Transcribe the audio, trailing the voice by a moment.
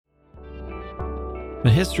The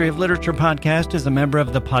History of Literature podcast is a member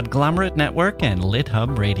of the Podglomerate Network and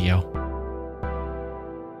LitHub Radio.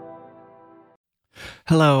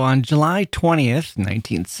 Hello, on July 20th,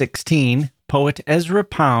 1916, poet Ezra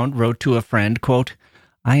Pound wrote to a friend, quote,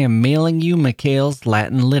 "I am mailing you Mackail's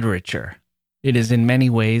Latin literature. It is in many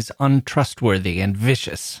ways untrustworthy and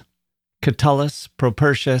vicious. Catullus,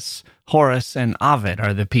 Propertius, Horace, and Ovid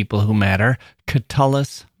are the people who matter,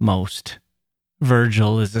 Catullus most.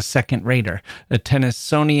 Virgil is a second-rater, a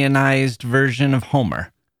Tennysonianized version of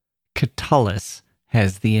Homer. Catullus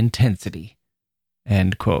has the intensity."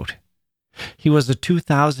 End quote. He was a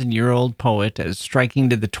 2,000-year-old poet, as striking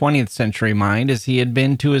to the 20th century mind as he had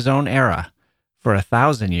been to his own era. For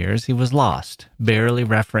 1,000 years he was lost, barely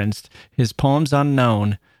referenced, his poems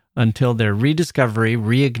unknown, until their rediscovery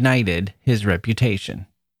reignited his reputation.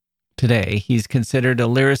 Today, he's considered a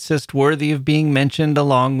lyricist worthy of being mentioned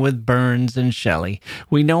along with Burns and Shelley.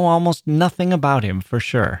 We know almost nothing about him for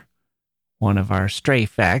sure. One of our stray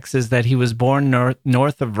facts is that he was born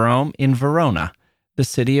north of Rome in Verona, the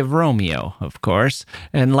city of Romeo, of course,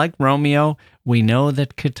 and like Romeo, we know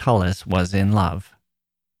that Catullus was in love.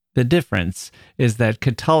 The difference is that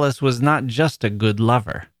Catullus was not just a good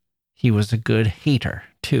lover, he was a good hater,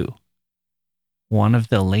 too. One of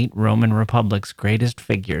the late Roman Republic's greatest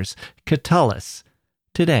figures, Catullus,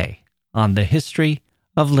 today on the History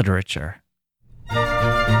of Literature.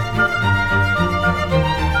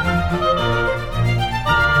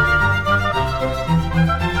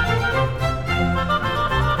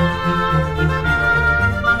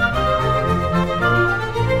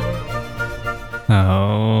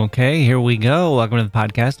 Okay, here we go. Welcome to the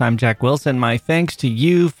podcast. I'm Jack Wilson. My thanks to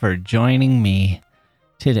you for joining me.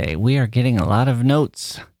 Today, we are getting a lot of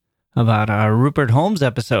notes about our Rupert Holmes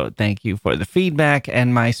episode. Thank you for the feedback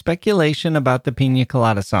and my speculation about the Pina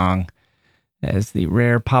Colada song. As the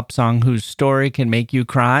rare pop song whose story can make you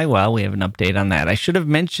cry, well, we have an update on that. I should have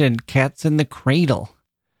mentioned Cats in the Cradle,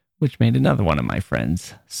 which made another one of my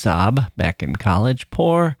friends sob back in college.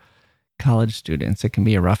 Poor college students. It can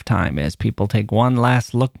be a rough time as people take one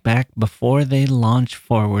last look back before they launch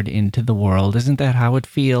forward into the world. Isn't that how it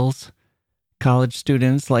feels? College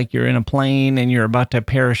students, like you're in a plane and you're about to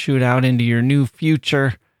parachute out into your new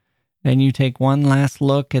future, and you take one last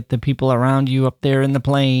look at the people around you up there in the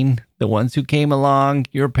plane, the ones who came along,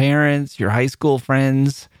 your parents, your high school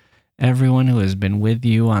friends, everyone who has been with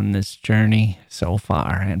you on this journey so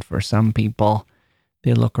far. And for some people,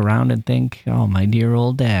 they look around and think, oh, my dear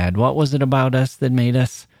old dad, what was it about us that made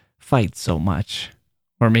us fight so much?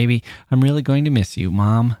 Or maybe, I'm really going to miss you,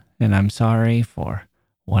 Mom, and I'm sorry for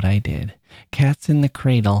what I did. Cats in the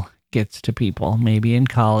Cradle gets to people, maybe in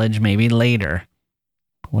college, maybe later,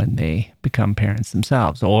 when they become parents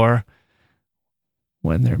themselves, or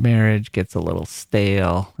when their marriage gets a little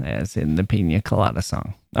stale, as in the Pina Colada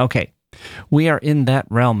song. Okay, we are in that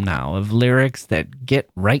realm now of lyrics that get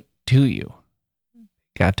right to you.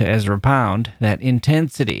 Got to Ezra Pound, that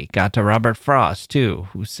intensity. Got to Robert Frost, too,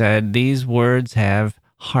 who said these words have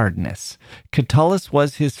hardness. Catullus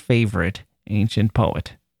was his favorite ancient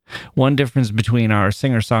poet. One difference between our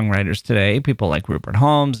singer-songwriters today, people like Rupert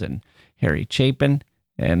Holmes and Harry Chapin,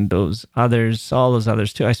 and those others, all those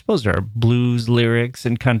others too, I suppose there are blues lyrics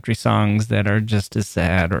and country songs that are just as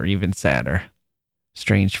sad or even sadder.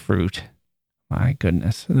 Strange Fruit. My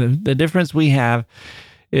goodness. The difference we have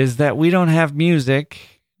is that we don't have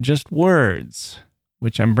music, just words,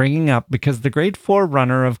 which I'm bringing up because the great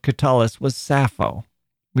forerunner of Catullus was Sappho,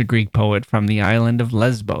 the Greek poet from the island of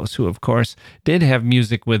Lesbos, who, of course, did have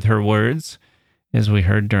music with her words, as we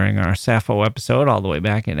heard during our Sappho episode, all the way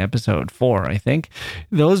back in episode 4, I think.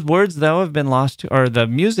 Those words, though, have been lost, or the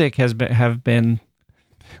music have been,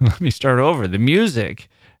 let me start over. The music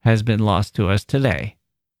has been lost to us today.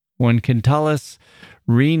 When Catullus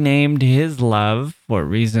renamed his love, for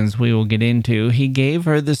reasons we will get into, he gave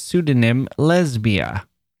her the pseudonym Lesbia.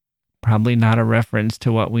 Probably not a reference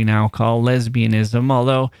to what we now call lesbianism,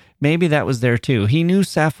 although maybe that was there too. He knew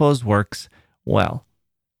Sappho's works well.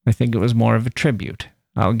 I think it was more of a tribute.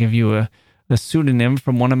 I'll give you a pseudonym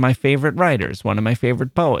from one of my favorite writers, one of my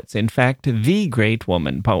favorite poets. In fact, the great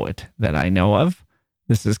woman poet that I know of.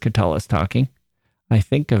 This is Catullus talking. I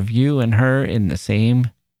think of you and her in the same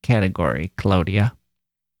category, Claudia.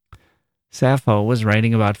 Sappho was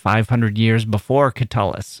writing about 500 years before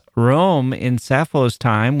Catullus. Rome in Sappho's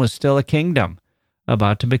time was still a kingdom,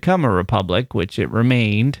 about to become a republic, which it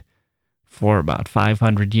remained for about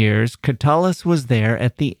 500 years. Catullus was there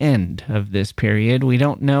at the end of this period. We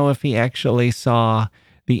don't know if he actually saw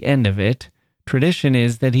the end of it. Tradition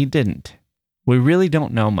is that he didn't. We really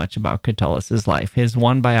don't know much about Catullus's life. His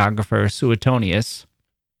one biographer, Suetonius,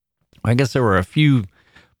 I guess there were a few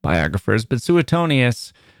biographers, but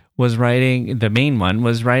Suetonius was writing, the main one,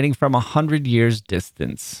 was writing from 100 years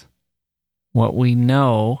distance. What we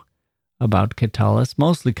know about Catullus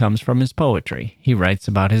mostly comes from his poetry. He writes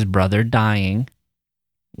about his brother dying,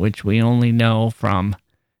 which we only know from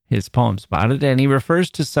his poems about it, and he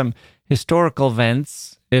refers to some historical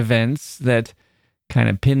events that kind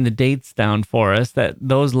of pin the dates down for us, that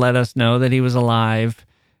those let us know that he was alive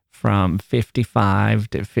from 55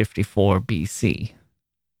 to 54 BC,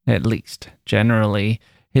 at least. Generally,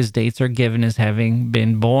 his dates are given as having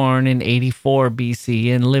been born in 84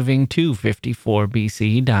 BC and living to 54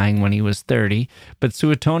 BC, dying when he was 30. But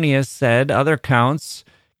Suetonius said other accounts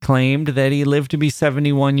claimed that he lived to be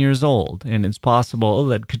 71 years old, and it's possible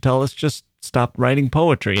that Catullus just stopped writing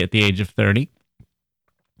poetry at the age of 30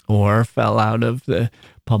 or fell out of the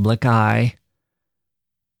public eye.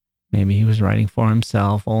 Maybe he was writing for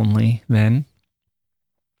himself only then.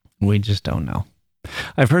 We just don't know.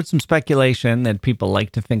 I've heard some speculation that people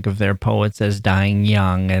like to think of their poets as dying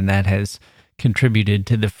young, and that has contributed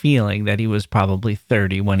to the feeling that he was probably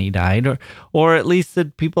 30 when he died, or at least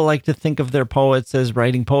that people like to think of their poets as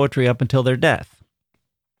writing poetry up until their death.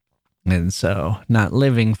 And so not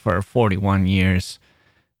living for 41 years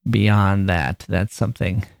beyond that, that's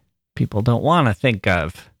something people don't want to think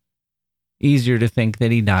of. Easier to think that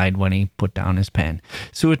he died when he put down his pen.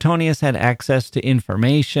 Suetonius had access to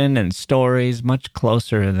information and stories much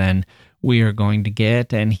closer than we are going to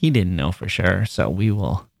get, and he didn't know for sure, so we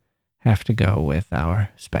will have to go with our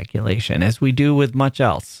speculation, as we do with much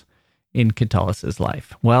else in Catullus's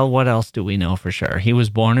life. Well, what else do we know for sure? He was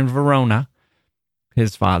born in Verona.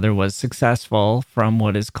 His father was successful from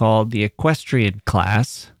what is called the equestrian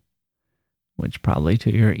class, which probably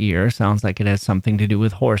to your ear sounds like it has something to do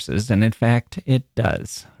with horses, and in fact, it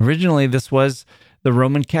does. Originally, this was the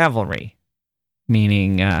Roman cavalry,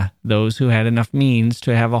 meaning those who had enough means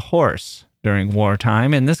to have a horse during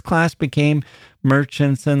wartime, and this class became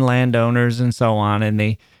merchants and landowners and so on, and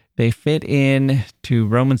they fit in to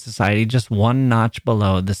Roman society just one notch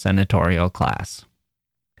below the senatorial class.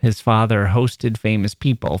 His father hosted famous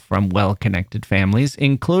people from well-connected families,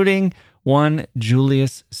 including one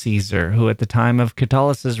Julius Caesar, who at the time of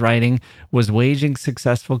Catullus's writing was waging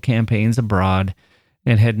successful campaigns abroad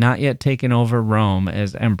and had not yet taken over Rome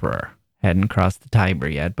as emperor. Hadn't crossed the Tiber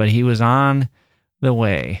yet, but he was on the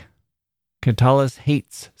way. Catullus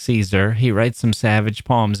hates Caesar. He writes some savage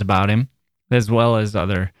poems about him, as well as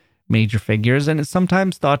other major figures, and it's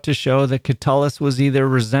sometimes thought to show that Catullus was either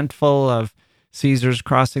resentful of Caesar's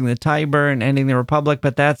crossing the Tiber and ending the Republic,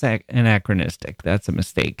 but that's anachronistic. That's a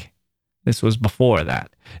mistake. This was before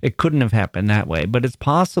that. It couldn't have happened that way, but it's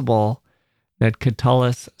possible that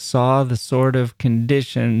Catullus saw the sort of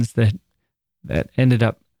conditions that ended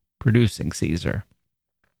up producing Caesar,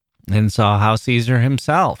 and saw how Caesar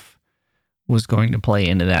himself was going to play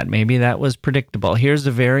into that. Maybe that was predictable. Here's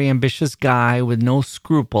a very ambitious guy with no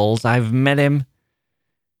scruples. I've met him,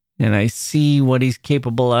 and I see what he's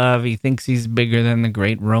capable of. He thinks he's bigger than the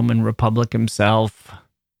great Roman Republic himself.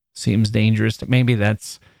 Seems dangerous. Maybe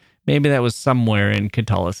that was somewhere in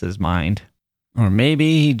Catullus's mind. Or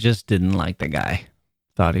maybe he just didn't like the guy.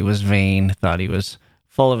 Thought he was vain, thought he was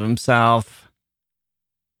full of himself,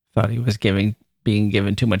 thought he was being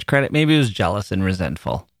given too much credit. Maybe he was jealous and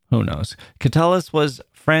resentful. Who knows? Catullus was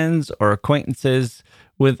friends or acquaintances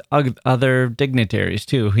with other dignitaries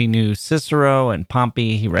too. He knew Cicero and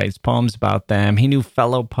Pompey. He writes poems about them. He knew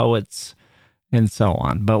fellow poets and so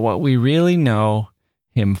on. But what we really know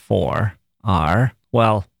him for are,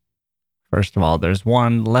 well, first of all, there's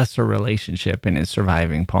one lesser relationship in his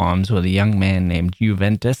surviving poems with a young man named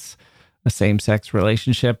Juventus, a same-sex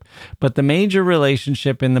relationship. But the major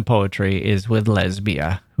relationship in the poetry is with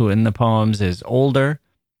Lesbia, who in the poems is older,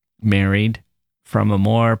 married, from a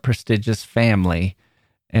more prestigious family,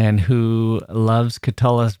 and who loves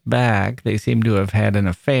Catullus back. They seem to have had an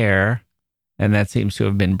affair, and that seems to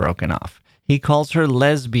have been broken off. He calls her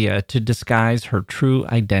Lesbia to disguise her true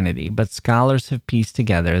identity, but scholars have pieced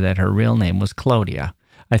together that her real name was Clodia.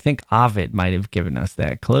 I think Ovid might have given us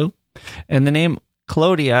that clue. And the name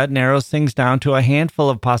Clodia narrows things down to a handful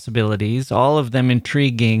of possibilities, all of them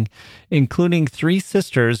intriguing, including three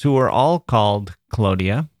sisters who were all called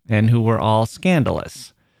Clodia and who were all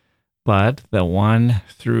scandalous. But the one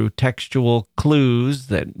through textual clues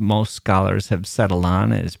that most scholars have settled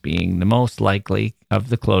on as being the most likely of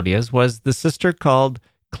the Clodias was the sister called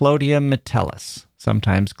Clodia Metellus,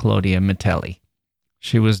 sometimes Clodia Metelli.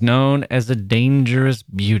 She was known as a dangerous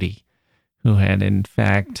beauty who had in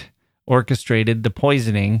fact orchestrated the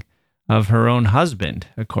poisoning of her own husband,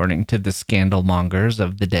 according to the scandal mongers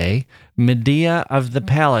of the day. Medea of the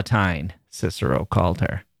Palatine, Cicero called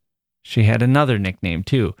her. She had another nickname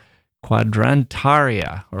too,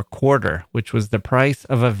 quadrantaria, or quarter, which was the price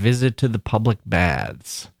of a visit to the public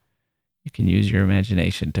baths. You can use your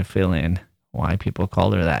imagination to fill in why people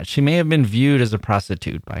called her that. She may have been viewed as a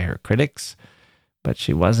prostitute by her critics, but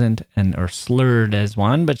she wasn't, or slurred as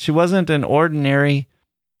one, but she wasn't an ordinary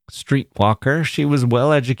streetwalker. She was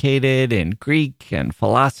well educated in Greek and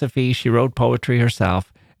philosophy. She wrote poetry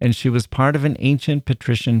herself, and she was part of an ancient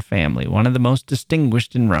patrician family, one of the most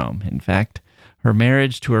distinguished in Rome. In fact, her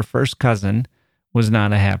marriage to her first cousin was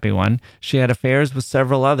not a happy one. She had affairs with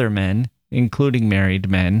several other men, including married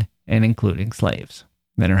men and including slaves.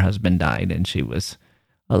 Then her husband died, and she was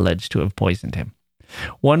alleged to have poisoned him.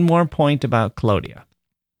 One more point about Clodia.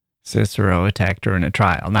 Cicero attacked her in a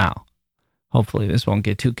trial. Now, hopefully this won't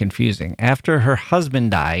get too confusing. After her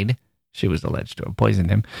husband died, she was alleged to have poisoned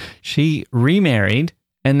him. She remarried,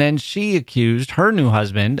 and then she accused her new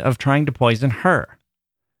husband of trying to poison her.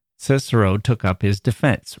 Cicero took up his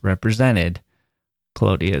defense, represented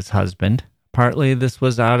Clodia's husband. Partly this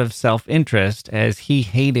was out of self-interest, as he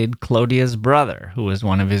hated Clodia's brother, who was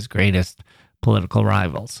one of his greatest political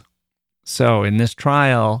rivals. So in this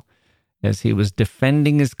trial, as he was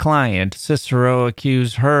defending his client, Cicero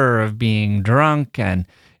accused her of being drunk and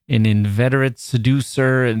an inveterate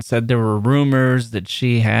seducer, and said there were rumors that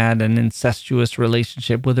she had an incestuous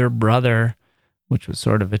relationship with her brother, which was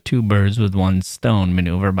sort of a two birds with one stone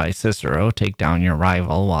maneuver by Cicero. Take down your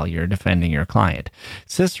rival while you're defending your client.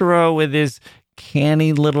 Cicero, with his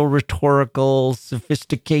canny little rhetorical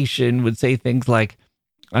sophistication, would say things like,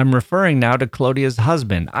 I'm referring now to Clodia's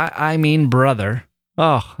husband. I mean brother.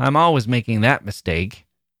 Oh, I'm always making that mistake.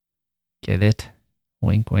 Get it?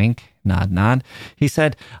 Wink, wink, nod, nod. He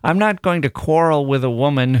said, I'm not going to quarrel with a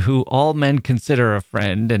woman who all men consider a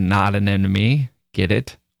friend and not an enemy. Get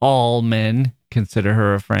it? All men consider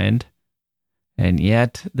her a friend. And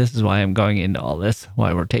yet, this is why I'm going into all this,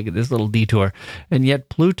 why we're taking this little detour. And yet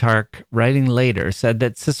Plutarch, writing later, said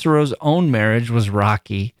that Cicero's own marriage was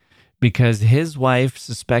rocky because his wife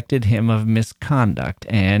suspected him of misconduct.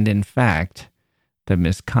 And in fact, the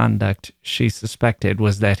misconduct she suspected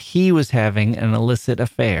was that he was having an illicit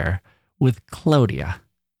affair with Clodia.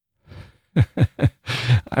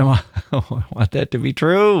 I want that to be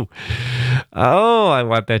true. Oh, I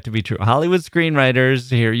want that to be true. Hollywood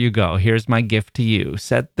screenwriters, here you go. Here's my gift to you.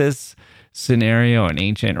 Set this scenario in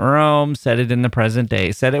ancient Rome. Set it in the present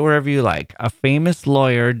day. Set it wherever you like. A famous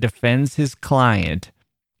lawyer defends his client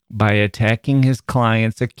by attacking his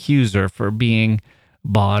client's accuser for being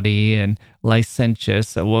bawdy and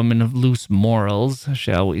licentious, a woman of loose morals,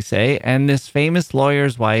 shall we say. And this famous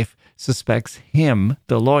lawyer's wife suspects him,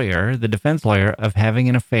 the lawyer, the defense lawyer, of having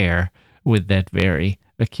an affair with that very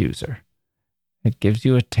accuser. It gives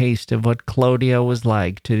you a taste of what Clodia was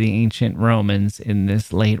like to the ancient Romans in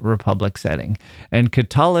this late Republic setting. And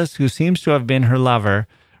Catullus, who seems to have been her lover,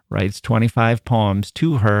 writes 25 poems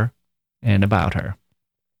to her and about her.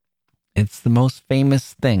 It's the most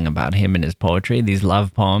famous thing about him in his poetry, these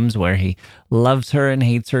love poems where he loves her and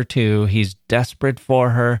hates her too. He's desperate for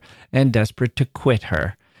her and desperate to quit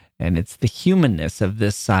her. And it's the humanness of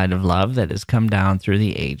this side of love that has come down through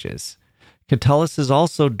the ages. Catullus is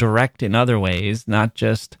also direct in other ways, not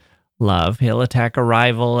just love. He'll attack a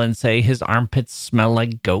rival and say his armpits smell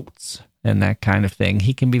like goats and that kind of thing.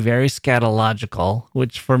 He can be very scatological,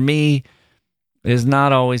 which for me is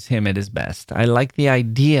not always him at his best. I like the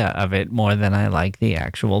idea of it more than I like the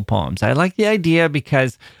actual poems. I like the idea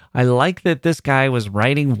because I like that this guy was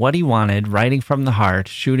writing what he wanted, writing from the heart,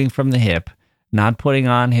 shooting from the hip, not putting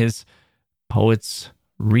on his poet's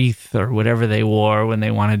wreath or whatever they wore when they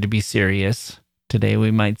wanted to be serious. Today we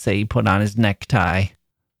might say he put on his necktie,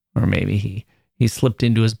 or maybe he slipped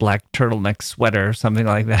into his black turtleneck sweater or something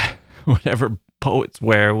like that. Whatever poets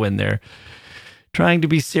wear when they're trying to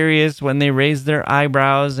be serious, when they raise their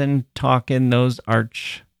eyebrows and talk in those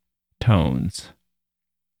arch tones.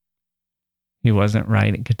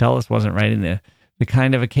 Catullus wasn't writing the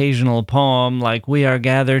kind of occasional poem like, we are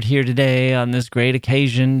gathered here today on this great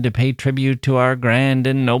occasion to pay tribute to our grand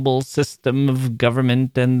and noble system of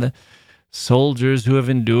government and the soldiers who have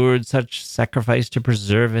endured such sacrifice to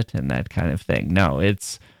preserve it, and that kind of thing. No,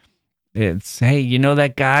 it's hey, you know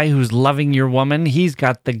that guy who's loving your woman? He's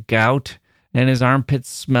got the gout and his armpits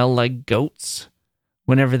smell like goats.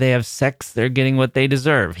 Whenever they have sex, they're getting what they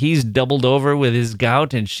deserve. He's doubled over with his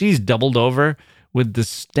gout, and she's doubled over with the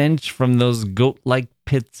stench from those goat-like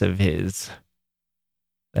pits of his.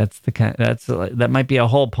 That might be a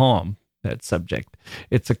whole poem, that subject.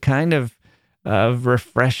 It's a kind of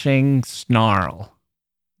refreshing snarl.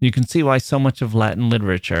 You can see why so much of Latin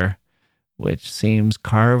literature, which seems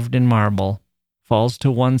carved in marble, falls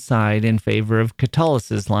to one side in favor of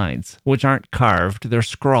Catullus's lines, which aren't carved, they're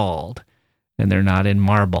scrawled, and they're not in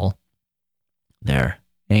marble. They're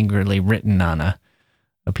angrily written on a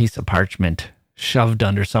piece of parchment shoved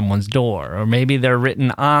under someone's door, or maybe they're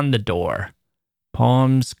written on the door.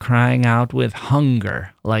 Poems crying out with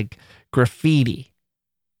hunger, like graffiti.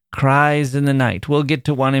 Cries in the night. We'll get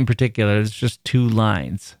to one in particular. It's just 2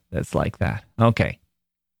 lines that's like that. Okay.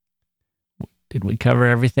 Did we cover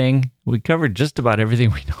everything? We covered just about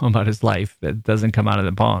everything we know about his life that doesn't come out of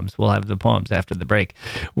the poems. We'll have the poems after the break.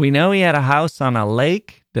 We know he had a house on a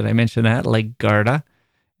lake. Did I mention that? Lake Garda.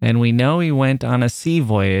 And we know he went on a sea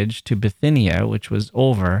voyage to Bithynia, which was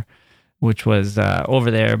over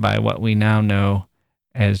there by what we now know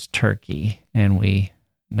as Turkey. And we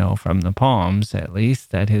know from the poems, at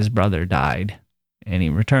least, that his brother died and he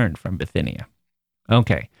returned from Bithynia.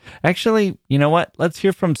 Okay. Actually, you know what? Let's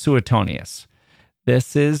hear from Suetonius.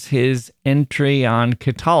 This is his entry on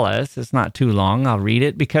Catullus. It's not too long. I'll read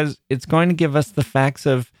it because it's going to give us the facts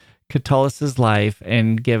of Catullus's life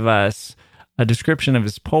and give us a description of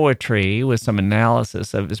his poetry with some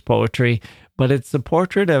analysis of his poetry. But it's the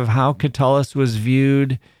portrait of how Catullus was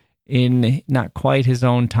viewed in not quite his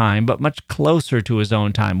own time, but much closer to his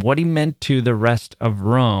own time, what he meant to the rest of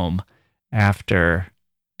Rome after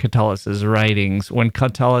Catullus's writings, when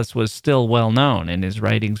Catullus was still well known and his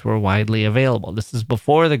writings were widely available. This is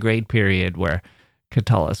before the great period where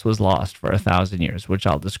Catullus was lost for 1,000 years, which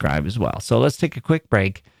I'll describe as well. So let's take a quick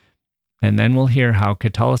break, and then we'll hear how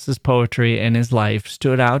Catullus's poetry and his life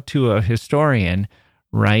stood out to a historian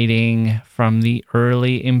writing from the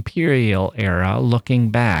early imperial era, looking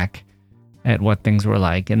back at what things were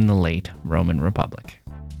like in the late Roman Republic.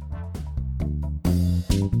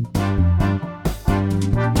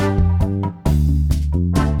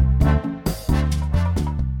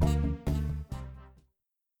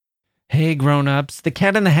 Hey grown-ups, the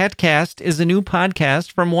Cat in the Hat Cast is a new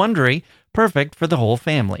podcast from Wondery, perfect for the whole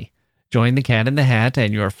family. Join the Cat in the Hat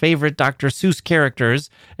and your favorite Dr. Seuss characters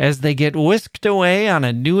as they get whisked away on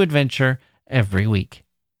a new adventure every week.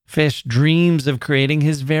 Fish dreams of creating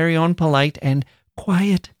his very own polite and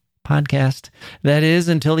quiet podcast. That is,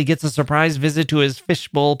 until he gets a surprise visit to his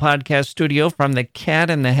Fishbowl podcast studio from the Cat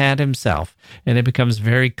in the Hat himself. And it becomes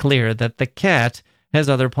very clear that the cat has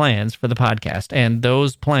other plans for the podcast, and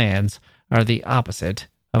those plans are the opposite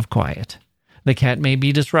of quiet. The cat may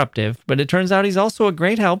be disruptive, but it turns out he's also a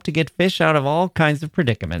great help to get fish out of all kinds of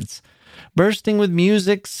predicaments. Bursting with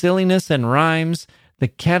music, silliness, and rhymes, the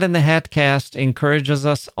Cat in the Hat Cast encourages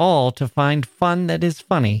us all to find fun that is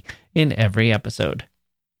funny in every episode.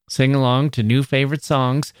 Sing along to new favorite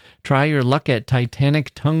songs, try your luck at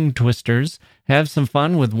Titanic tongue twisters, have some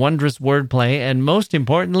fun with wondrous wordplay, and most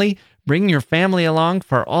importantly, bring your family along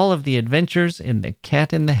for all of the adventures in the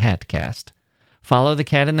Cat in the Hat Cast. Follow the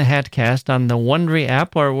Cat in the Hat Cast on the Wondery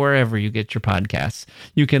app or wherever you get your podcasts.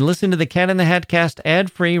 You can listen to the Cat in the Hat Cast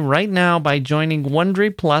ad-free right now by joining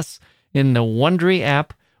Wondery Plus in the Wondery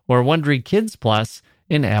app or Wondery Kids Plus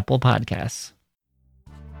in Apple Podcasts.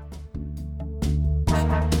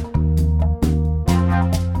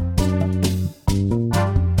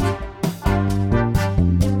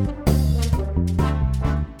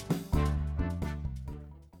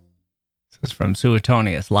 This is from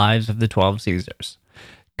Suetonius, Lives of the 12 Caesars.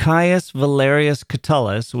 Caius Valerius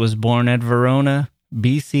Catullus was born at Verona,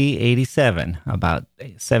 BC 87, about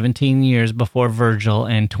 17 years before Virgil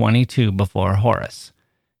and 22 before Horace.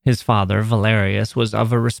 His father, Valerius, was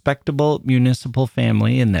of a respectable municipal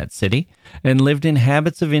family in that city and lived in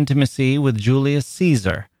habits of intimacy with Julius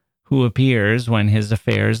Caesar, who appears, when his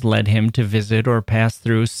affairs led him to visit or pass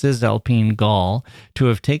through Cisalpine Gaul, to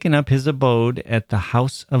have taken up his abode at the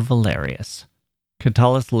house of Valerius.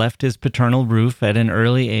 Catullus left his paternal roof at an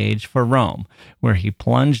early age for Rome, where he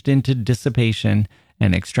plunged into dissipation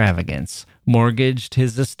and extravagance, mortgaged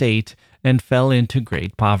his estate, and fell into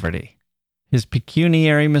great poverty. His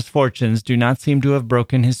pecuniary misfortunes do not seem to have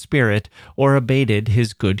broken his spirit or abated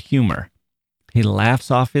his good humor. He laughs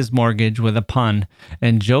off his mortgage with a pun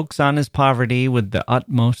and jokes on his poverty with the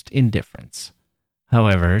utmost indifference.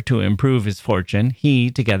 However, to improve his fortune, he,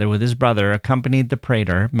 together with his brother, accompanied the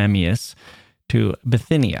praetor, Memmius, to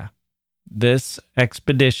Bithynia. This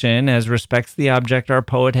expedition, as respects the object our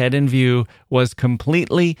poet had in view, was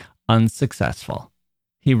completely unsuccessful.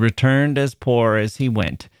 He returned as poor as he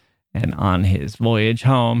went, and on his voyage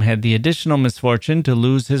home had the additional misfortune to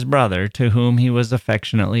lose his brother, to whom he was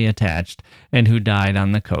affectionately attached, and who died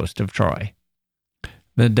on the coast of Troy.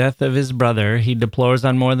 The death of his brother he deplores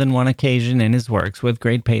on more than one occasion in his works with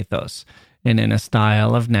great pathos, and in a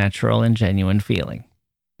style of natural and genuine feeling.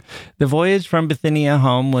 The voyage from Bithynia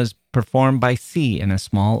home was performed by sea in a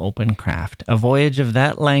small open craft. A voyage of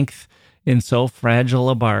that length in so fragile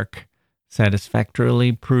a bark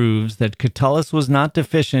satisfactorily proves that Catullus was not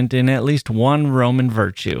deficient in at least one Roman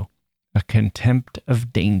virtue, a contempt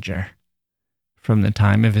of danger. From the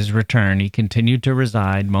time of his return, he continued to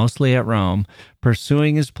reside mostly at Rome,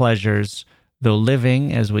 pursuing his pleasures, though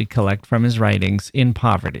living, as we collect from his writings, in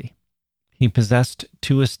poverty. He possessed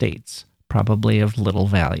 2 estates, probably of little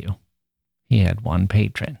value. He had 1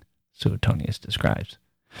 patron, Suetonius describes.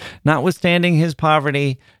 Notwithstanding his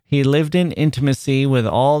poverty, he lived in intimacy with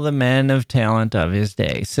all the men of talent of his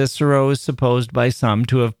day. Cicero is supposed by some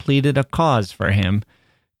to have pleaded a cause for him.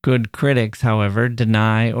 Good critics, however,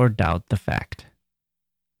 deny or doubt the fact.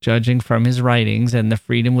 Judging from his writings and the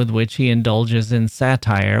freedom with which he indulges in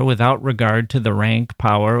satire without regard to the rank,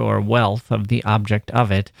 power, or wealth of the object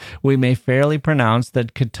of it, we may fairly pronounce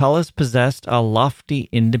that Catullus possessed a lofty,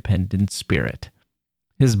 independent spirit.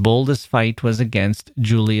 His boldest fight was against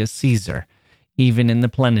Julius Caesar, even in the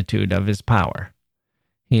plenitude of his power.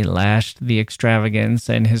 He lashed the extravagance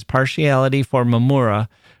and his partiality for Mamurra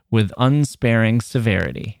with unsparing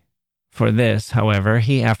severity. For this, however,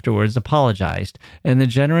 he afterwards apologized, and the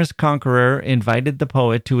generous conqueror invited the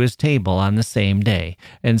poet to his table on the same day,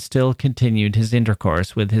 and still continued his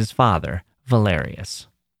intercourse with his father, Valerius.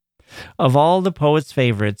 Of all the poet's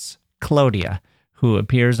favorites, Clodia, who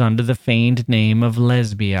appears under the feigned name of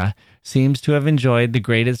Lesbia, seems to have enjoyed the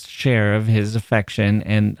greatest share of his affection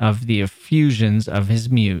and of the effusions of his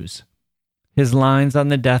muse. His lines on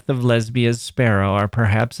the death of Lesbia's sparrow are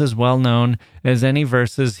perhaps as well known as any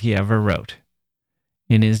verses he ever wrote.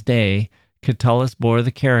 In his day, Catullus bore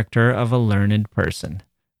the character of a learned person.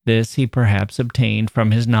 This he perhaps obtained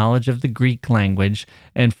from his knowledge of the Greek language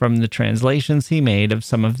and from the translations he made of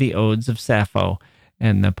some of the odes of Sappho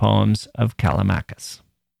and the poems of Callimachus.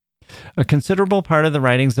 A considerable part of the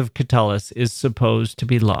writings of Catullus is supposed to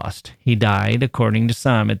be lost. He died, according to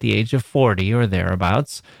some, at the age of 40 or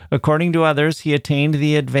thereabouts. According to others, he attained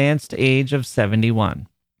the advanced age of 71.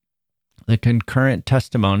 The concurrent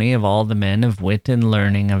testimony of all the men of wit and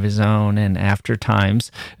learning of his own and after times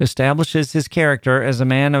establishes his character as a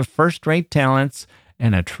man of first-rate talents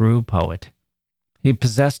and a true poet. He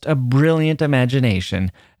possessed a brilliant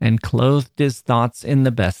imagination and clothed his thoughts in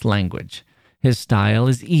the best language. His style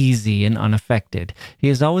is easy and unaffected. He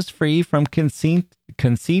is always free from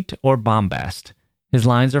conceit or bombast. His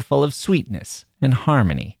lines are full of sweetness and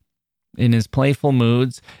harmony. In his playful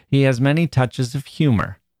moods, he has many touches of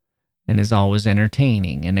humor, and is always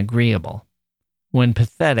entertaining and agreeable. When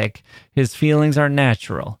pathetic, his feelings are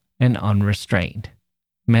natural and unrestrained.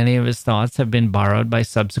 Many of his thoughts have been borrowed by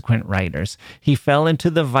subsequent writers. He fell into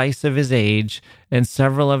the vice of his age, and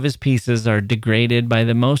several of his pieces are degraded by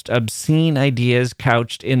the most obscene ideas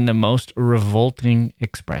couched in the most revolting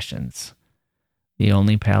expressions. The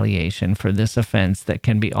only palliation for this offense that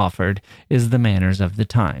can be offered is the manners of the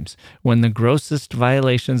times, when the grossest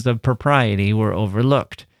violations of propriety were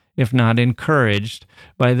overlooked, if not encouraged,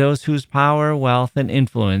 by those whose power, wealth, and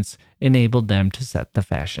influence enabled them to set the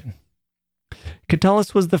fashion.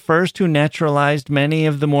 Catullus was the first who naturalized many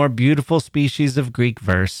of the more beautiful species of Greek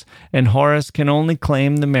verse, and Horace can only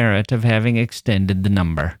claim the merit of having extended the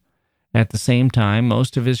number. At the same time,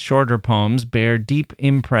 most of his shorter poems bear deep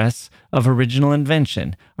impress of original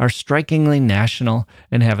invention, are strikingly national,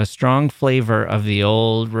 and have a strong flavor of the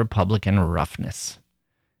old republican roughness.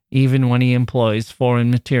 Even when he employs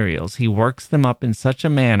foreign materials, he works them up in such a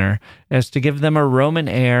manner as to give them a Roman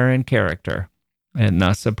air and character, and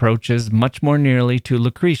thus approaches much more nearly to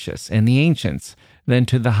Lucretius and the ancients than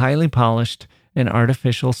to the highly polished and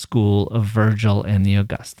artificial school of Virgil and the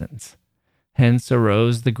Augustans. Hence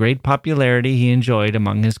arose the great popularity he enjoyed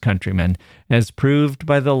among his countrymen, as proved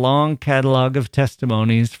by the long catalogue of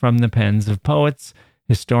testimonies from the pens of poets,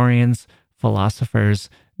 historians, philosophers,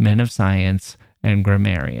 men of science, and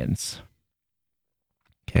grammarians.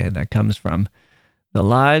 Okay, that comes from The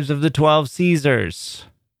Lives of the 12 Caesars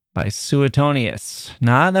by Suetonius.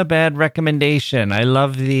 Not a bad recommendation. I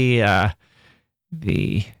love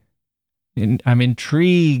I'm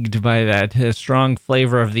intrigued by that strong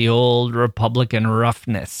flavor of the old republican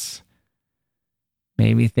roughness.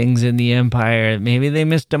 Maybe things in the empire, maybe they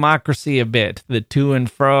miss democracy a bit, the to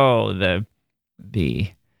and fro,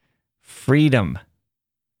 the freedom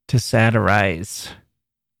to satirize.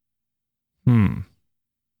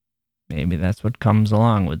 Maybe that's what comes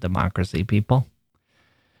along with democracy, people.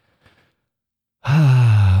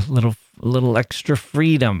 little extra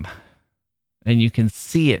freedom, and you can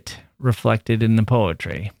see it reflected in the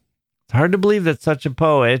poetry. It's hard to believe that such a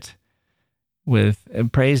poet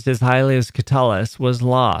praised as highly as Catullus, was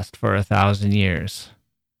lost for 1,000 years.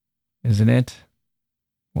 Isn't it?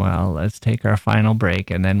 Well, let's take our final break,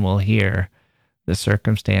 and then we'll hear the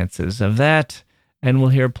circumstances of that, and we'll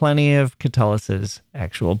hear plenty of Catullus's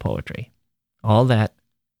actual poetry. All that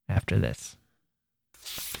after this.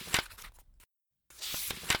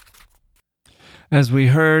 As we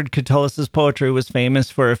heard, Catullus's poetry was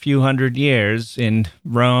famous for a few hundred years in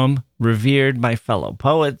Rome, revered by fellow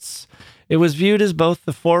poets. It was viewed as both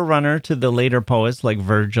the forerunner to the later poets like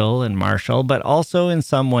Virgil and Martial, but also in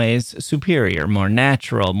some ways superior, more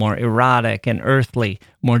natural, more erotic and earthly,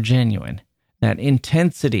 more genuine. That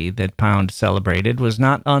intensity that Pound celebrated was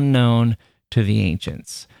not unknown to the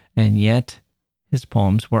ancients, and yet his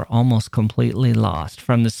poems were almost completely lost.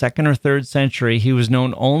 From the 2nd or 3rd century, he was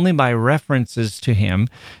known only by references to him.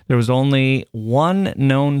 There was only one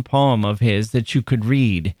known poem of his that you could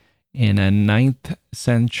read in a 9th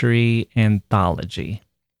century anthology.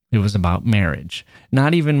 It was about marriage.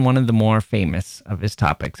 Not even one of the more famous of his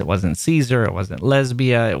topics. It wasn't Caesar, it wasn't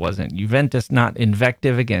Lesbia, it wasn't Juventus, not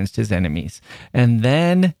invective against his enemies. And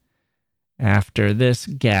then, after this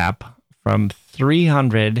gap from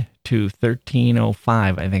 300 to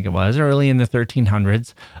 1305, I think it was, early in the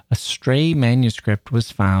 1300s, a stray manuscript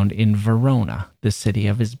was found in Verona, the city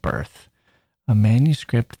of his birth. A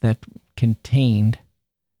manuscript that contained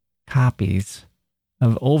copies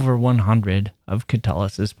of over 100 of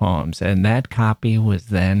Catullus's poems, and that copy was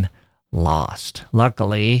then lost.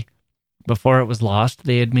 Luckily, before it was lost,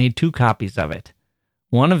 they had made 2 copies of it.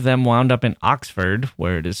 One of them wound up in Oxford,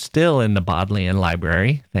 where it is still in the Bodleian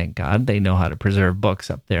Library. Thank God they know how to preserve books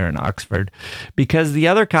up there in Oxford, because the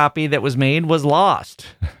other copy that was made was lost.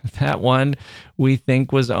 That one we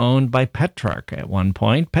think was owned by Petrarch at one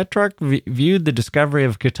point. Petrarch viewed the discovery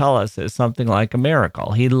of Catullus as something like a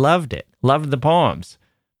miracle. He loved it, loved the poems,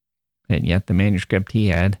 and yet the manuscript he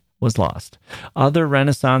had was lost. Other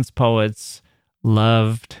Renaissance poets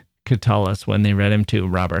loved Catullus when they read him too.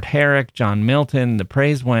 Robert Herrick, John Milton, the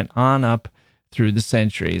praise went on up through the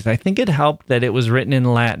centuries. I think it helped that it was written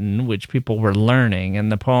in Latin, which people were learning,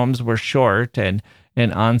 and the poems were short and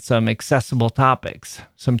on some accessible topics.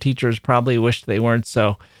 Some teachers probably wished they weren't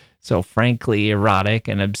so frankly erotic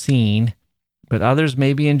and obscene, but others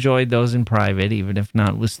maybe enjoyed those in private, even if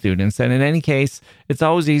not with students. And in any case, it's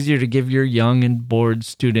always easier to give your young and bored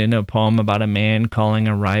student a poem about a man calling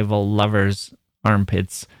a rival lover's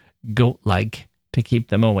armpits goat-like to keep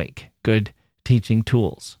them awake. Good teaching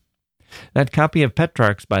tools. That copy of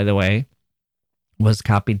Petrarch's, by the way, was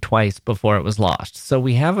copied twice before it was lost. So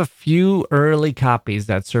we have a few early copies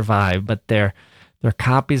that survive, but they're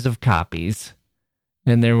copies of copies.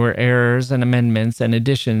 And there were errors and amendments and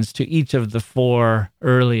additions to each of the 4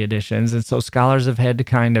 early editions. And so scholars have had to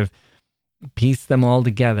kind of piece them all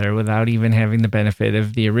together without even having the benefit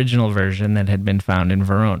of the original version that had been found in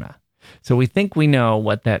Verona. So we think we know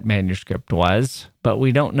what that manuscript was, but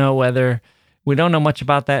we don't know much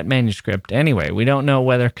about that manuscript. Anyway, we don't know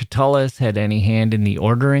whether Catullus had any hand in the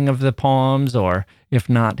ordering of the poems, or if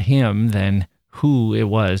not him, then who it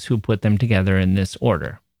was who put them together in this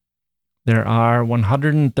order. There are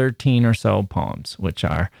 113 or so poems, which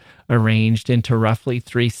are arranged into roughly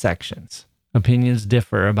 3 sections. Opinions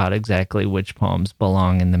differ about exactly which poems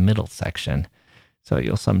belong in the middle section. So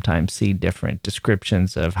you'll sometimes see different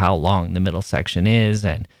descriptions of how long the middle section is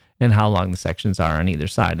and how long the sections are on either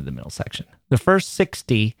side of the middle section. The first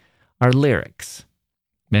 60 are lyrics.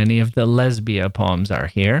 Many of the Lesbia poems are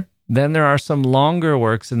here. Then there are some longer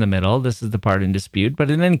works in the middle. This is the part in dispute,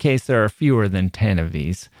 but in any case, there are fewer than 10 of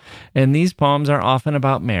these. And these poems are often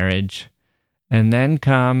about marriage. And then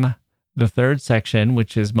come the 3rd section,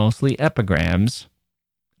 which is mostly epigrams.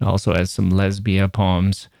 It also has some Lesbia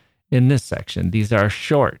poems in this section. These are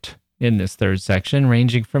short in this 3rd section,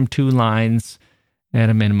 ranging from 2 lines at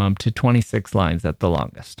a minimum to 26 lines at the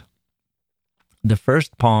longest. The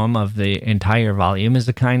first poem of the entire volume is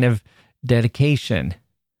a kind of dedication,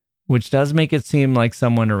 which does make it seem like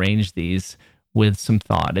someone arranged these with some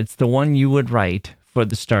thought. It's the one you would write for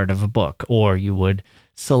the start of a book, or you would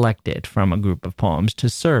select it from a group of poems to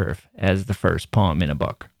serve as the first poem in a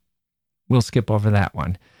book. We'll skip over that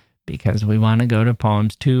one, because we want to go to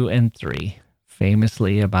poems 2 and 3,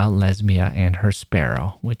 famously about Lesbia and her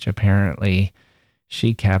sparrow, which apparently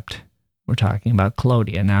she kept. We're talking about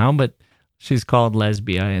Clodia now, but she's called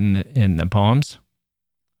Lesbia in the poems.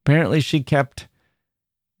 Apparently she kept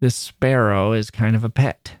this sparrow as kind of a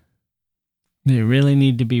pet. They really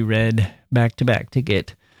need to be read back to back to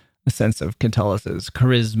get a sense of Catullus's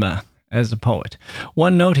charisma as a poet.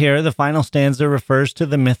 One note here, the final stanza refers to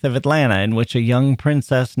the myth of Atlanta, in which a young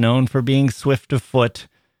princess known for being swift of foot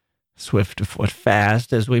swift of foot,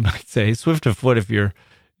 fast, as we might say, swift of foot if you're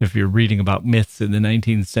reading about myths in the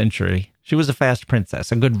 19th century. She was a fast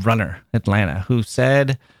princess, a good runner, Atlanta, who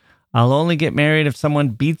said, "I'll only get married if someone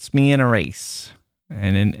beats me in a race."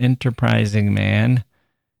 And an enterprising man,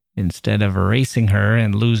 instead of erasing her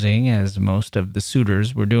and losing, as most of the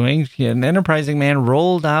suitors were doing, an enterprising man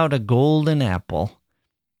rolled out a golden apple,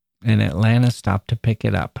 and Atlanta stopped to pick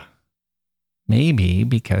it up. Maybe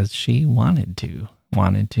because she wanted to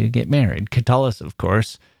get married. Catullus, of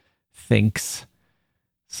course, thinks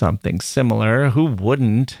something similar. Who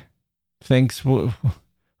wouldn't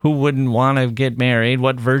want to get married?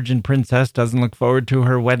 What virgin princess doesn't look forward to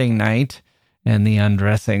her wedding night and the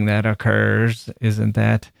undressing that occurs? Isn't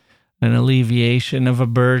that an alleviation of a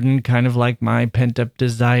burden, kind of like my pent-up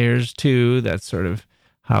desires too? That's sort of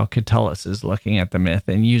how Catullus is looking at the myth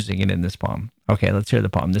and using it in this poem. Okay, let's hear the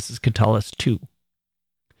poem. This is Catullus 2.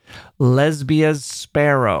 Lesbia's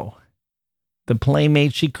sparrow, the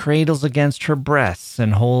playmate she cradles against her breasts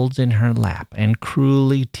and holds in her lap and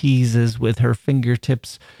cruelly teases with her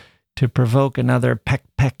fingertips to provoke another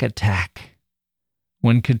peck-peck attack.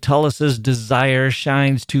 When Catullus's desire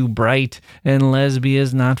shines too bright and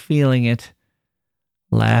Lesbia's not feeling it,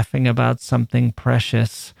 laughing about something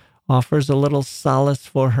precious offers a little solace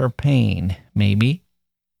for her pain, maybe.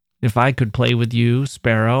 If I could play with you,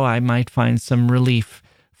 sparrow, I might find some relief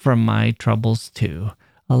from my troubles too,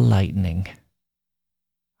 a lightening.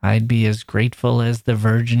 I'd be as grateful as the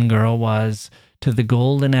virgin girl was to the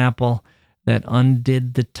golden apple that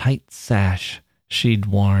undid the tight sash she'd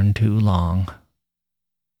worn too long.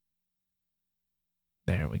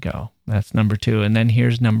 There we go. That's number 2. And then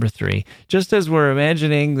here's number 3. Just as we're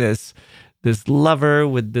imagining this lover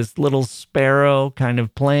with this little sparrow, kind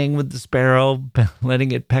of playing with the sparrow,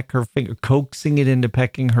 letting it peck her finger, coaxing it into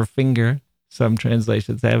pecking her finger. Some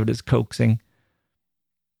translations have it as coaxing.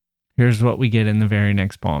 Here's what we get in the very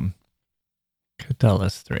next poem.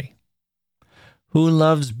 Catullus 3. Who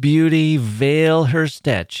loves beauty, veil her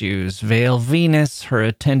statues, veil Venus, her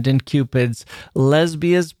attendant cupids,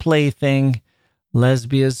 Lesbia's plaything,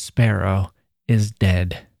 Lesbia's sparrow is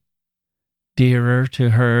dead. Dearer to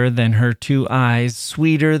her than her 2 eyes,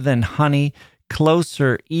 sweeter than honey,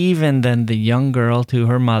 closer even than the young girl to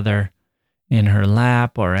her mother, in her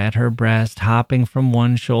lap or at her breast, hopping from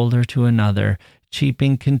one shoulder to another,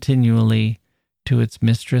 cheeping continually to its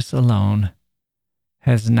mistress alone,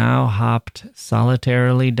 has now hopped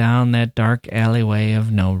solitarily down that dark alleyway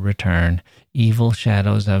of no return, evil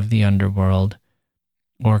shadows of the underworld.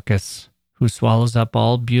 Orcus, who swallows up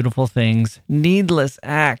all beautiful things, needless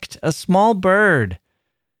act, a small bird,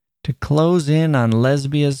 to close in on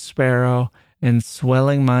Lesbia's sparrow and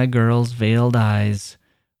swelling my girl's veiled eyes,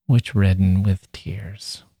 which redden with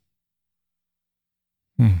tears.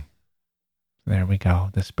 There we go.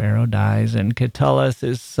 The sparrow dies, and Catullus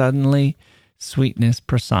is suddenly sweetness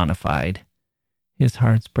personified. His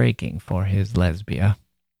heart's breaking for his Lesbia.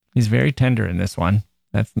 He's very tender in this one.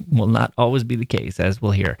 That will not always be the case, as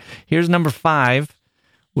we'll hear. Here's number 5,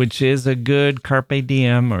 which is a good carpe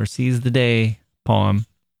diem or seize the day poem.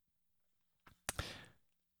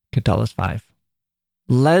 Catullus 5.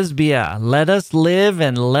 Lesbia, let us live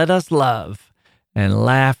and let us love, and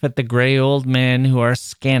laugh at the gray old men who are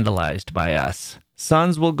scandalized by us.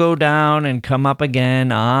 Suns will go down and come up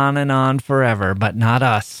again, on and on forever, but not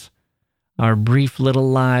us. Our brief little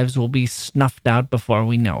lives will be snuffed out before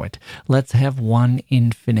we know it. Let's have one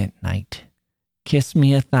infinite night. Kiss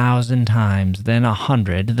me 1,000 times, then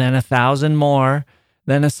 100, then 1,000 more,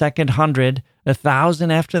 then a second 100,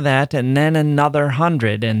 1,000 after that, and then another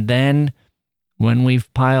 100, and then, when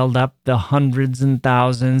we've piled up the hundreds and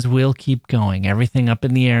thousands, we'll keep going. Everything up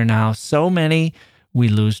in the air now. So many, we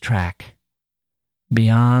lose track.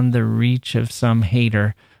 Beyond the reach of some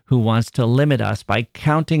hater who wants to limit us by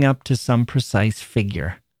counting up to some precise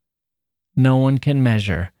figure. No one can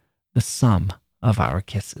measure the sum of our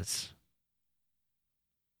kisses.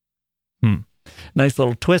 Nice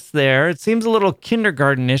little twist there. It seems a little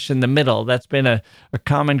kindergartenish in the middle. That's been a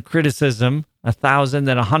common criticism. 1,000,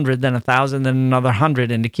 then 100, then 1,000, then another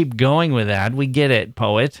 100. And to keep going with that, we get it,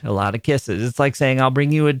 poet. A lot of kisses. It's like saying,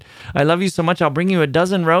 I love you so much, I'll bring you a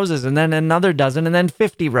dozen roses, and then another dozen, and then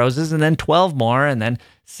 50 roses, and then 12 more, and then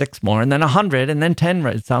 6 more, and then 100, and then 10.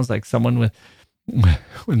 It sounds like someone with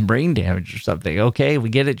brain damage or something. Okay, we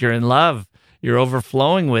get it. You're in love. You're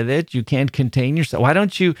overflowing with it. You can't contain yourself. Why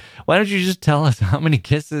don't you just tell us how many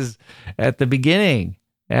kisses at the beginning?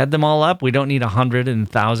 Add them all up. We don't need 100 and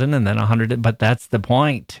 1,000 and then 100, but that's the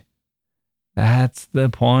point. That's the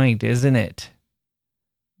point, isn't it?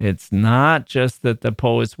 It's not just that the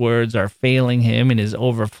poet's words are failing him in his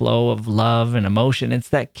overflow of love and emotion. It's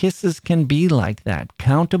that kisses can be like that,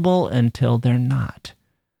 countable until they're not.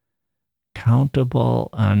 Countable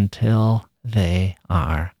until they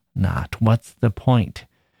are not. What's the point?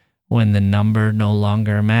 When the number no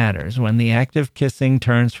longer matters, when the act of kissing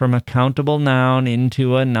turns from a countable noun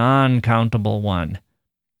into a non-countable one.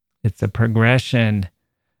 It's a progression.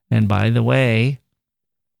 And by the way,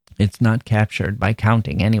 it's not captured by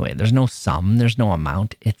counting anyway. There's no sum, there's no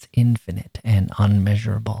amount. It's infinite and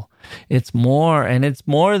unmeasurable. It's more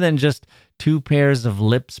than just two pairs of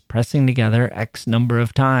lips pressing together X number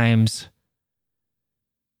of times.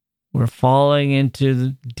 We're falling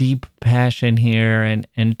into deep passion here and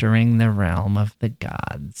entering the realm of the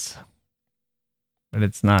gods. But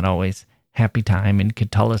it's not always happy time in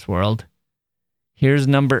Catullus' world. Here's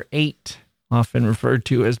number 8, often referred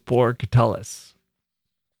to as poor Catullus.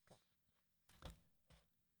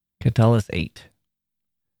 Catullus 8.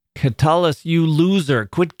 Catullus, you loser,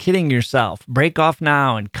 quit kidding yourself. Break off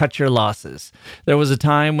now and cut your losses. There was a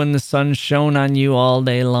time when the sun shone on you all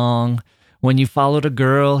day long, when you followed a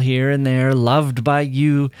girl here and there, loved by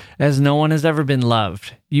you as no one has ever been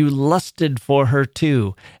loved. You lusted for her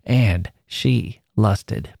too, and she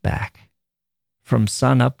lusted back. From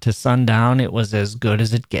sun up to sundown, it was as good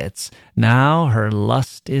as it gets. Now her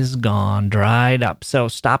lust is gone, dried up. So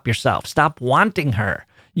stop yourself. Stop wanting her,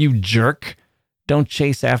 you jerk. Don't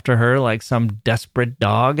chase after her like some desperate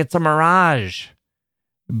dog. It's a mirage.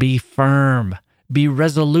 Be firm. Be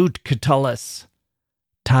resolute, Catullus.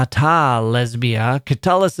 Ta-ta, Lesbia.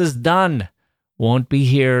 Catullus is done. Won't be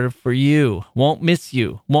here for you. Won't miss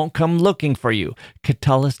you. Won't come looking for you.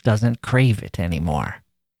 Catullus doesn't crave it anymore.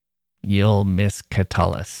 You'll miss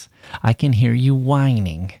Catullus. I can hear you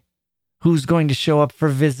whining. Who's going to show up for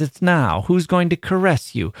visits now? Who's going to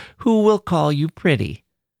caress you? Who will call you pretty?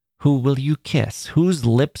 Who will you kiss? Whose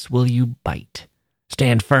lips will you bite?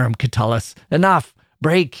 Stand firm, Catullus. Enough.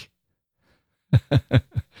 Break.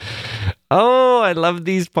 Oh, I love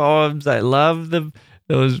these poems. I love them.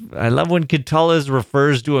 I love when Catullus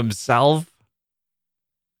refers to himself.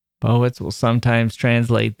 Poets will sometimes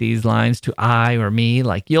translate these lines to I or me,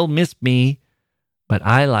 like you'll miss me, but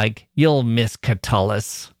I like you'll miss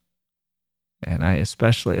Catullus. And I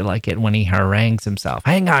especially like it when he harangues himself.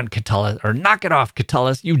 Hang on, Catullus, or knock it off,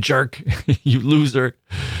 Catullus, you jerk, you loser.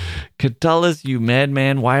 Catullus, you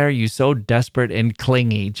madman, why are you so desperate and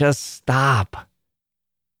clingy? Just stop.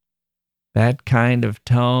 That kind of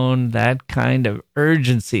tone, that kind of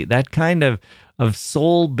urgency, that kind of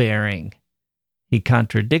soul-bearing. He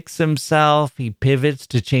contradicts himself, he pivots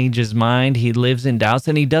to change his mind, he lives in doubts,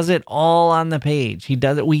 and he does it all on the page. He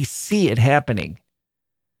does it, we see it happening.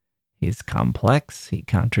 He's complex, he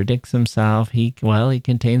contradicts himself, he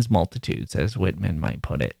contains multitudes, as Whitman might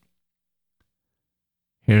put it.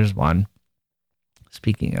 Here's one.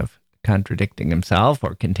 Speaking of contradicting himself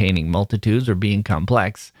or containing multitudes or being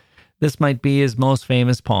complex, this might be his most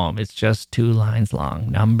famous poem. It's just 2 lines long.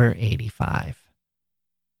 Number 85.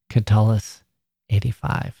 Catullus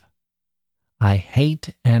 85. I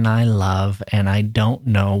hate and I love and I don't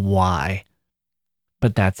know why,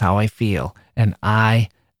 but that's how I feel, and I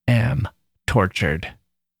am tortured.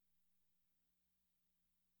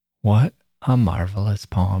 What a marvelous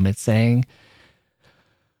poem. It's saying,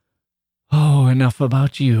 oh, enough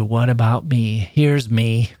about you. What about me? Here's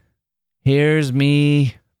me. Here's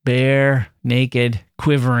me, bare, naked,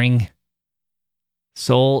 quivering,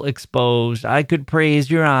 soul exposed. I could praise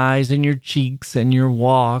your eyes and your cheeks and your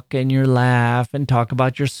walk and your laugh and talk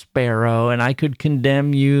about your sparrow, and I could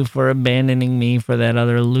condemn you for abandoning me for that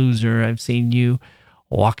other loser I've seen you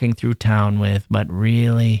walking through town with, but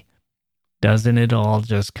really, doesn't it all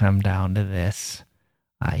just come down to this?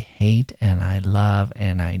 I hate and I love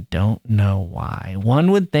and I don't know why.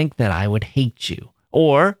 One would think that I would hate you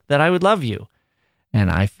or that I would love you. And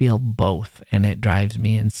I feel both, and it drives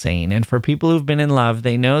me insane. And for people who've been in love,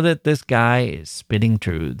 they know that this guy is spitting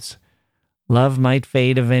truths. Love might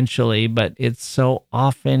fade eventually, but it's so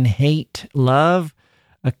often hate. Love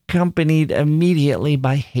accompanied immediately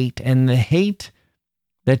by hate. And the hate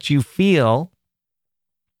that you feel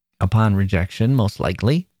upon rejection, most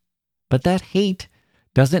likely, but that hate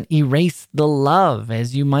doesn't erase the love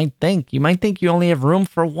as you might think. You might think you only have room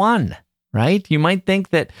for one, right? You might think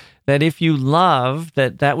that if you love,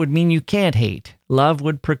 that would mean you can't hate. Love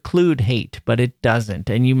would preclude hate, but it doesn't.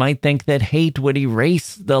 And you might think that hate would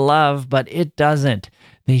erase the love, but it doesn't.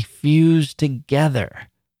 They fuse together.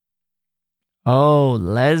 Oh,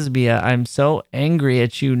 Lesbia, I'm so angry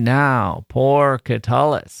at you now, poor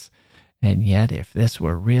Catullus. And yet, if this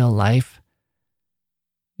were real life,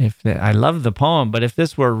 I love the poem, but if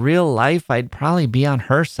this were real life, I'd probably be on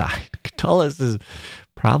her side. Catullus is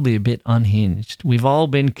probably a bit unhinged. We've all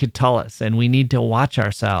been Catullus, and we need to watch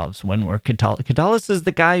ourselves when we're Catullus. Catullus is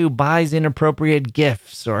the guy who buys inappropriate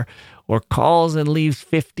gifts or calls and leaves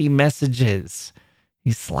 50 messages.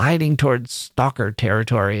 He's sliding towards stalker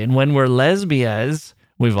territory. And when we're lesbias,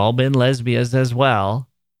 we've all been lesbias as well.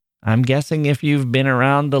 I'm guessing if you've been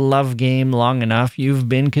around the love game long enough, you've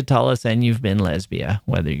been Catullus and you've been lesbia,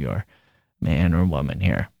 whether you're man or woman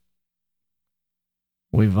here.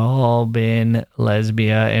 We've all been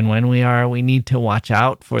lesbia, and when we are, we need to watch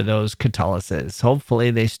out for those Catulluses.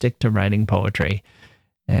 Hopefully they stick to writing poetry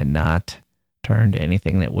and not turn to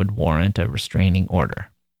anything that would warrant a restraining order.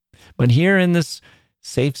 But here in this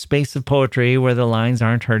safe space of poetry where the lines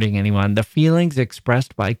aren't hurting anyone, the feelings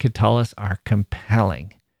expressed by Catullus are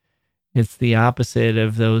compelling. It's the opposite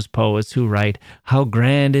of those poets who write, "How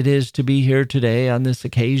grand it is to be here today on this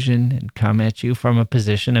occasion," and come at you from a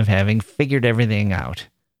position of having figured everything out.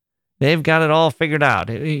 They've got it all figured out.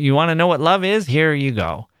 You want to know what love is? Here you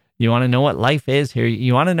go. You want to know what life is? Here.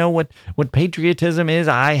 You want to know what patriotism is?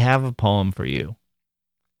 I have a poem for you.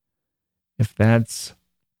 If that's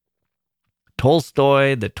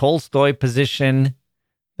Tolstoy, the Tolstoy position,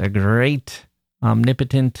 the great,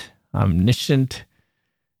 omnipotent, omniscient,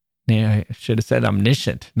 I should have said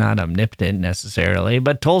omniscient, not omnipotent necessarily,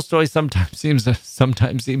 but Tolstoy sometimes seems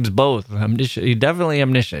both. Omniscient, definitely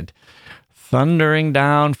omniscient. Thundering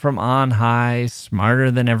down from on high, smarter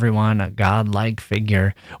than everyone, a godlike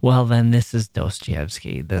figure. Well, then this is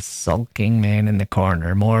Dostoevsky, the sulking man in the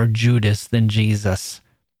corner, more Judas than Jesus.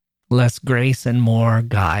 Less grace and more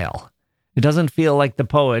guile. It doesn't feel like the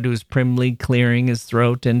poet who's primly clearing his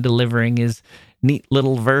throat and delivering his neat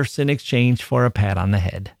little verse in exchange for a pat on the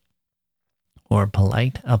head or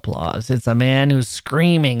polite applause. It's a man who's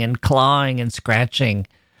screaming and clawing and scratching,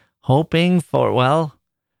 hoping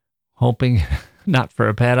not for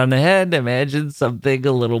a pat on the head. Imagine something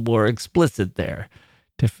a little more explicit there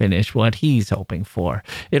to finish what he's hoping for.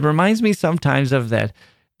 It reminds me sometimes of that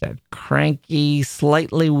cranky,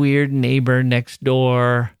 slightly weird neighbor next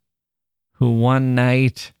door who one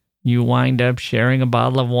night you wind up sharing a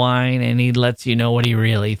bottle of wine and he lets you know what he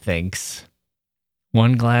really thinks.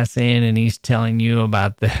 One glass in and he's telling you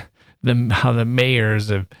about how the mayor's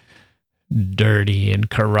dirty and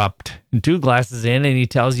corrupt. And 2 glasses in and he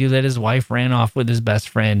tells you that his wife ran off with his best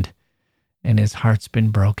friend and his heart's been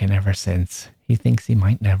broken ever since. He thinks he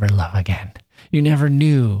might never love again. You never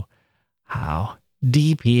knew how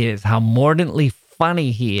deep he is, how mordantly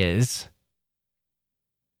funny he is,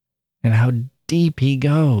 and how deep he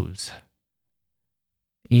goes.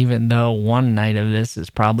 Even though one night of this is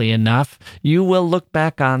probably enough, you will look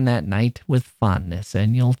back on that night with fondness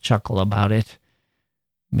and you'll chuckle about it.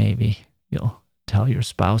 Maybe you'll tell your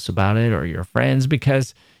spouse about it or your friends,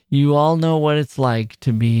 because you all know what it's like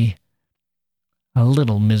to be a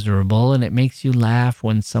little miserable, and it makes you laugh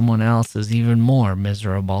when someone else is even more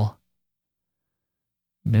miserable.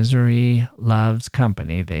 Misery loves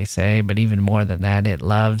company, they say, but even more than that, it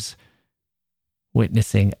loves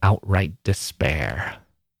witnessing outright despair.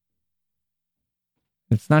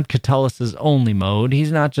 It's not Catullus's only mode.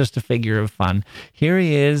 He's not just a figure of fun. Here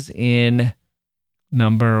he is in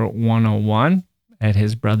number 101 at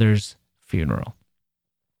his brother's funeral.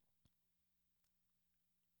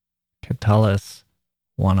 Catullus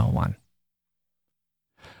 101.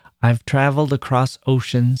 I've traveled across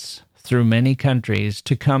oceans, through many countries,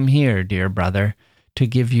 to come here, dear brother, to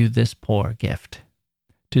give you this poor gift,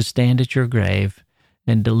 to stand at your grave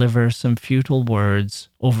and deliver some futile words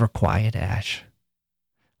over quiet ash.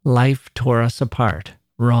 Life tore us apart,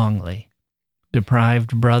 wrongly,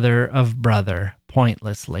 deprived brother of brother,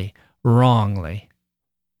 pointlessly, wrongly.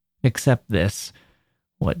 Accept this,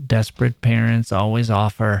 what desperate parents always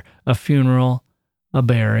offer, a funeral, a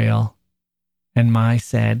burial, and my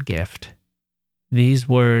sad gift. These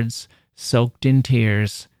words, soaked in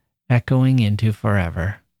tears, echoing into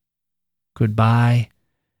forever. Goodbye,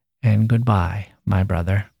 and goodbye, my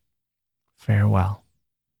brother. Farewell.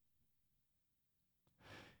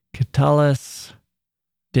 Catullus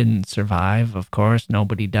didn't survive, of course.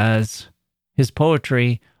 Nobody does. His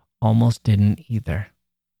poetry almost didn't either.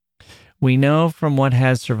 We know from what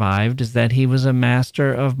has survived is that he was a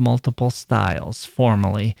master of multiple styles,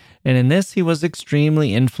 formally, and in this he was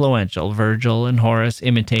extremely influential. Virgil and Horace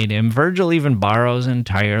imitate him. Virgil even borrows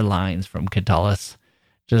entire lines from Catullus,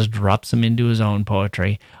 just drops them into his own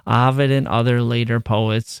poetry. Ovid and other later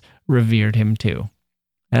poets revered him too.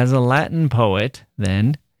 As a Latin poet,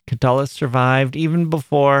 then, Catullus survived even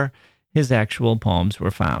before his actual poems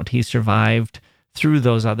were found. He survived through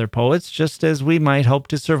those other poets, just as we might hope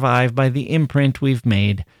to survive by the imprint we've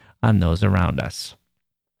made on those around us.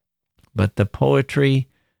 But the poetry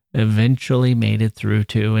eventually made it through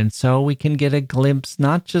too, and so we can get a glimpse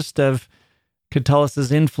not just of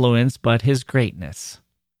Catullus's influence, but his greatness.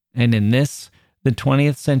 And in this, the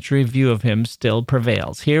 20th century view of him still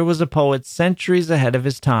prevails. Here was a poet centuries ahead of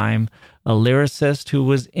his time, a lyricist who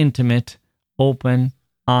was intimate, open,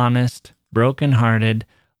 honest, broken-hearted,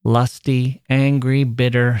 lusty, angry,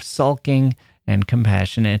 bitter, sulking, and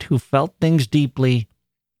compassionate, who felt things deeply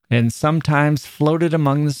and sometimes floated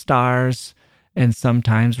among the stars and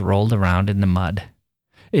sometimes rolled around in the mud.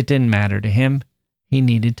 It didn't matter to him. He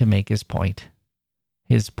needed to make his point.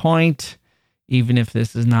 His point, even if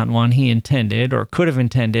this is not one he intended or could have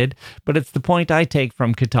intended, but it's the point I take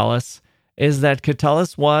from Catullus, is that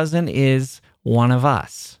Catullus was and is one of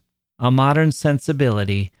us, a modern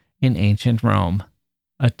sensibility in ancient Rome,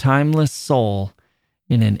 a timeless soul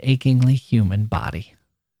in an achingly human body.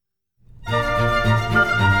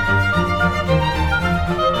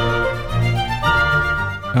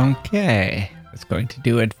 Okay, that's going to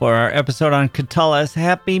do it for our episode on Catullus.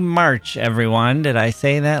 Happy March, everyone. Did I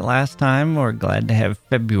say that last time? We're glad to have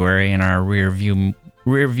February in our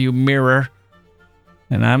rearview mirror.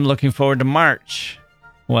 And I'm looking forward to March.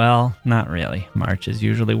 Well, not really. March is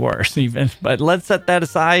usually worse even. But let's set that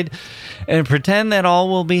aside and pretend that all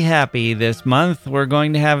will be happy this month. We're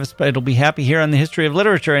going to have it'll be happy here on the History of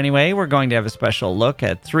Literature anyway. We're going to have a special look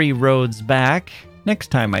at Three Roads Back.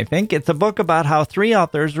 Next time, I think. It's a book about how three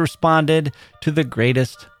authors responded to the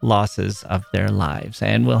greatest losses of their lives.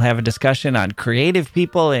 And we'll have a discussion on creative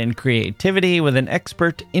people and creativity with an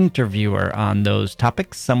expert interviewer on those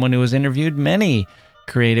topics, someone who has interviewed many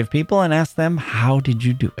creative people and asked them, how did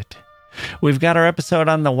you do it? We've got our episode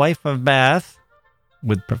on the Wife of Bath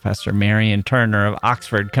with Professor Marion Turner of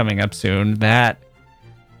Oxford coming up soon. That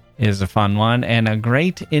is a fun one. And a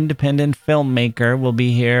great independent filmmaker will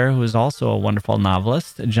be here who is also a wonderful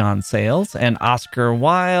novelist, John Sayles, and Oscar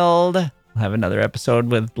Wilde. We'll have another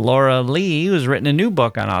episode with Laura Lee, who's written a new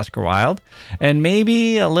book on Oscar Wilde, and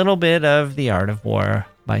maybe a little bit of The Art of War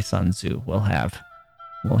by Sun Tzu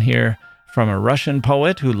We'll hear from a Russian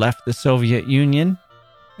poet who left the Soviet Union.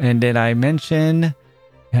 And did I mention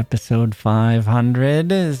episode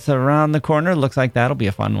 500 is around the corner? Looks like that'll be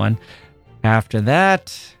a fun one. After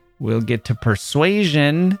that, we'll get to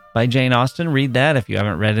Persuasion by Jane Austen. Read that if you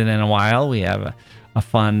haven't read it in a while. We have a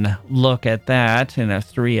fun look at that in a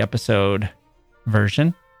 3-episode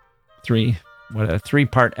version. A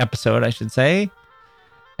 3-part episode, I should say.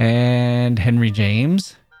 And Henry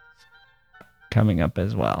James coming up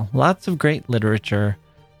as well. Lots of great literature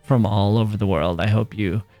from all over the world. I hope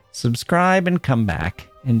you subscribe and come back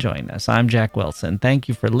and join us. I'm Jack Wilson. Thank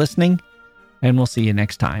you for listening, and we'll see you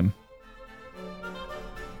next time.